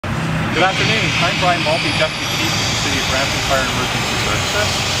Good afternoon. I'm Maltby, Deputy Chief of the City of Brampton Fire and Emergency Services.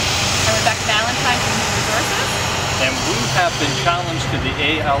 I'm Ballantyne from Human Resources. And we have been challenged to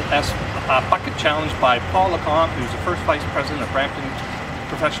the ALS Bucket Challenge by Paul Lecomptes, who's the first Vice President of Brampton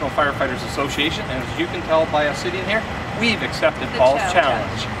Professional Firefighters Association. And as you can tell by us sitting here, we've accepted Paul's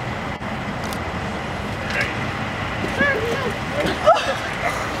challenge.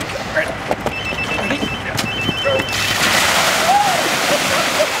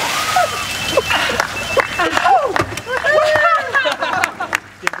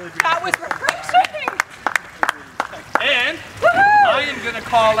 That was refreshing! And I am going to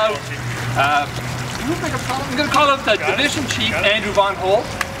call out the Division Chief Andrew Von Holt,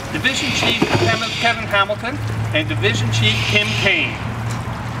 Division Chief Kevin Hamilton, and Division Chief Kim Kane.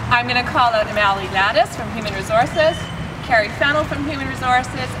 I'm going to call out Amali Lattis from Human Resources, Carrie Fennell from Human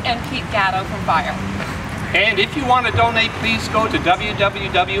Resources, and Pete Gatto from Fire. And if you want to donate, please go to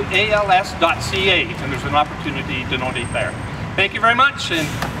www.als.ca, and there's an opportunity to donate there. Thank you very much, and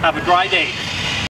have a dry day.